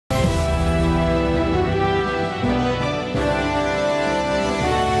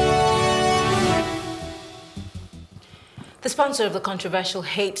The sponsor of the controversial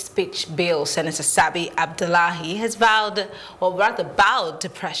hate speech bill, Senator Sabi Abdullahi, has vowed, or rather bowed to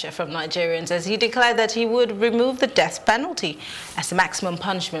pressure from Nigerians as he declared that he would remove the death penalty as the maximum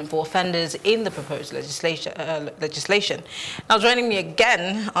punishment for offenders in the proposed legislation. Now, joining me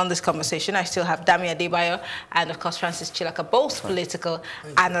again on this conversation, I still have Dami Adebayo and, of course, Francis Chilaka, both political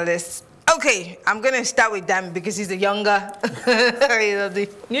analysts. Okay, I'm going to start with Dami because he's the younger of the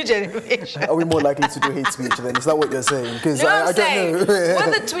new generation. Are we more likely to do hate speech then? Is that what you're saying? Because you know I don't know.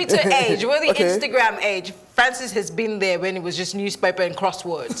 We're the Twitter age, we're the Instagram age. Francis has been there when it was just newspaper and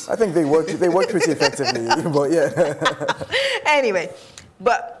crosswords. I think they work pretty effectively, but yeah. Anyway,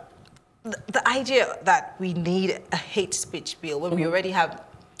 but the idea that we need a hate speech bill when we already have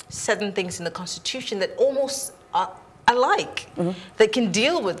certain things in the Constitution that almost are alike, that can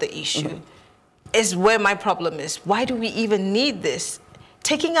deal with the issue, is where my problem is. Why do we even need this?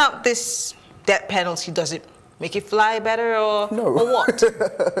 Taking out this death penalty, does it make it fly better or, no. or what?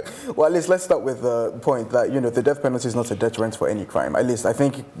 Well, at least let's start with the point that, the death penalty is not a deterrent for any crime. At least I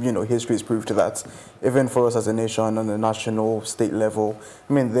think, history has proved that. Even for us as a nation on a national, state level,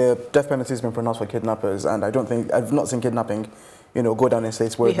 I mean, the death penalty has been pronounced for kidnappers, and I've not seen kidnapping, go down in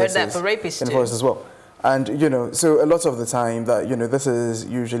states where we heard that for rapists too. As well. And, so a lot of the time that, this is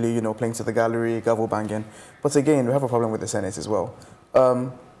usually, playing to the gallery, gavel banging. But again, we have a problem with the Senate as well.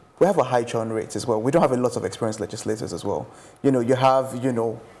 We have a high churn rate as well. We don't have a lot of experienced legislators as well. You have,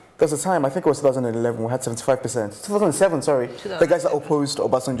 there's a time, I think it was 2011, we had 75%. 2007, sorry. The guys that opposed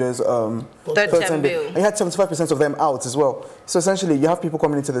Obasanjo's third term bill. And you had 75% of them out as well. So essentially, you have people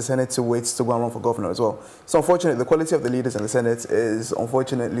coming into the Senate to wait to go and run for governor as well. So unfortunately, the quality of the leaders in the Senate is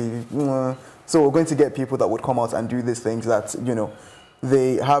unfortunately, so we're going to get people that would come out and do these things that,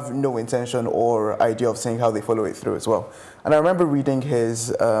 they have no intention or idea of saying how they follow it through as well. And I remember reading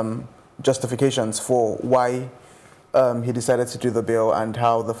his justifications for why he decided to do the bill, and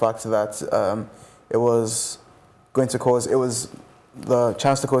how the fact that it was the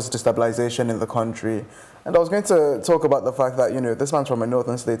chance to cause destabilization in the country. And I was going to talk about the fact that, this man's from a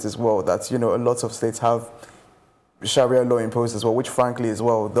northern state as well, that, a lot of states have Sharia law imposed as well, which frankly as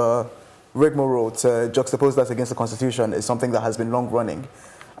well, the rigmarole to juxtapose that against the Constitution is something that has been long running.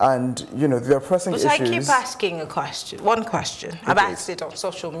 And, there are pressing issues. I keep asking one question. I've asked it on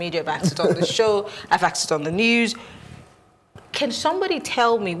social media, I've asked it on the show, I've asked it on the news. Can somebody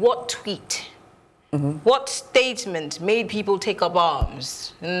tell me what tweet, what statement made people take up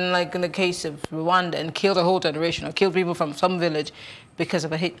arms, like in the case of Rwanda, and killed a whole generation, or killed people from some village because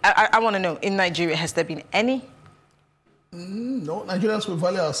of a hate? I want to know, in Nigeria, has there been any? No, Nigerians will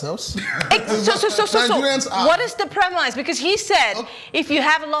value ourselves. What is the premise? Because he said, if you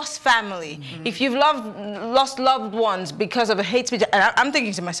have lost family, if you've lost loved ones because of a hate speech, and I'm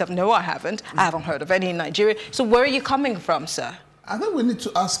thinking to myself, no, I haven't. I haven't heard of any in Nigeria. So where are you coming from, sir? I think we need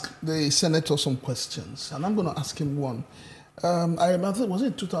to ask the senator some questions, and I'm going to ask him one. I remember, was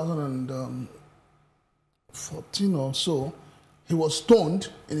it 2014 or so, he was stoned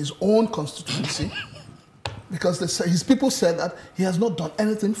in his own constituency. Because his people said that he has not done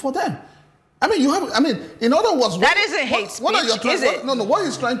anything for them. I mean, in other words, that isn't hate speech, is it? No, what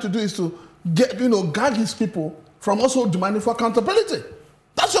he's trying to do is to get, gag his people from also demanding for accountability.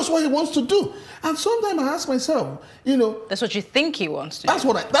 That's just what he wants to do. And sometimes I ask myself, that's what you think he wants to do. That's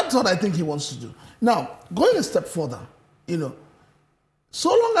what I think he wants to do. Now, going a step further, so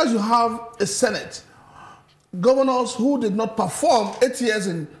long as you have a Senate, governors who did not perform 8 years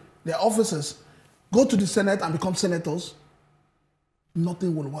in their offices, go to the Senate and become senators,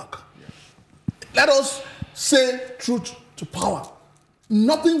 nothing will work. Let us say truth to power.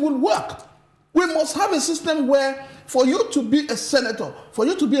 Nothing will work. We must have a system where for you to be a senator, for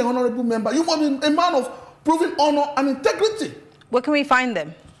you to be an honorable member, you must be a man of proven honor and integrity. Where can we find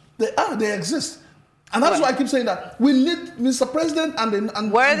them? They exist. And that's why I keep saying that we need, Mr. President,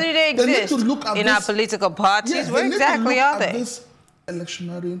 and where do they exist? Need to look at in our political parties? Yes, where exactly are they? This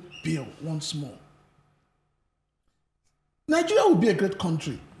electionary bill once more. Nigeria would be a great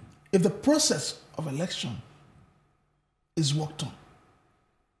country if the process of election is worked on.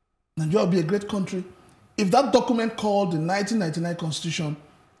 Nigeria would be a great country if that document called the 1999 Constitution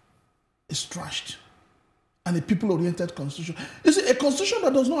is trashed, and a people-oriented constitution. You see, a constitution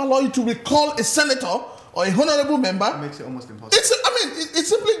that does not allow you to recall a senator or a honorable member. It makes it almost impossible. It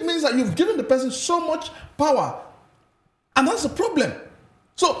simply means that you've given the person so much power, and that's the problem.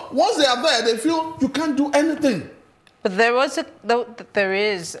 So once they are there, they feel you can't do anything. But there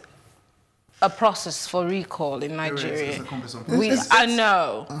is a process for recall in Nigeria. I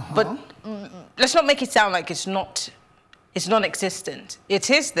know, but let's not make it sound like it's not It's non-existent. It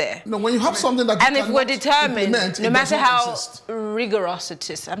is there. No, when you have something that you and if we're cannot determined, implement, no it matter does not how exist. rigorous it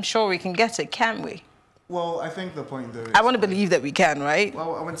is, I'm sure we can get it, can't we? Well, I think the point though is, I want to believe that we can, right?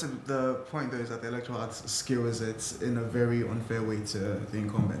 well, I went to the point though is that the electoral act skews it in a very unfair way to the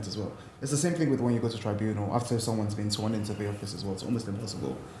incumbent as well. It's the same thing with when you go to tribunal after someone's been sworn into the office as well. It's almost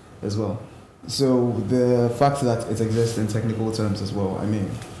impossible as well. So the fact that it exists in technical terms as well, I mean,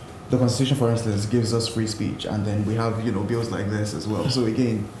 the Constitution, for instance, gives us free speech, and then we have, you know, bills like this as well. So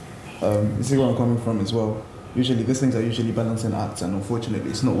again, you see where I'm coming from as well. Usually, these things are usually balancing acts, and unfortunately,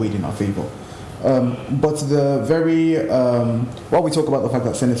 it's not weighed in our favor. But the very, while we talk about the fact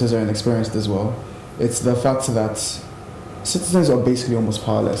that senators are inexperienced as well, it's the fact that citizens are basically almost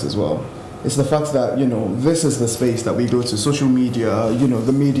powerless as well. It's the fact that, you know, this is the space that we go to, social media, you know,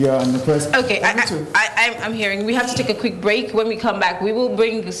 the media and the press. Okay, I'm hearing we have to take a quick break. When we come back, we will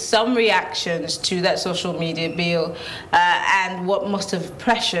bring some reactions to that social media bill and what must have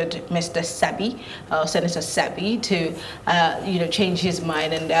pressured Mr. Sabi, Senator Sabi, to, you know, change his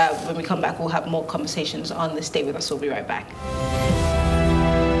mind. And when we come back, we'll have more conversations on this. Stay with us. We'll be right back.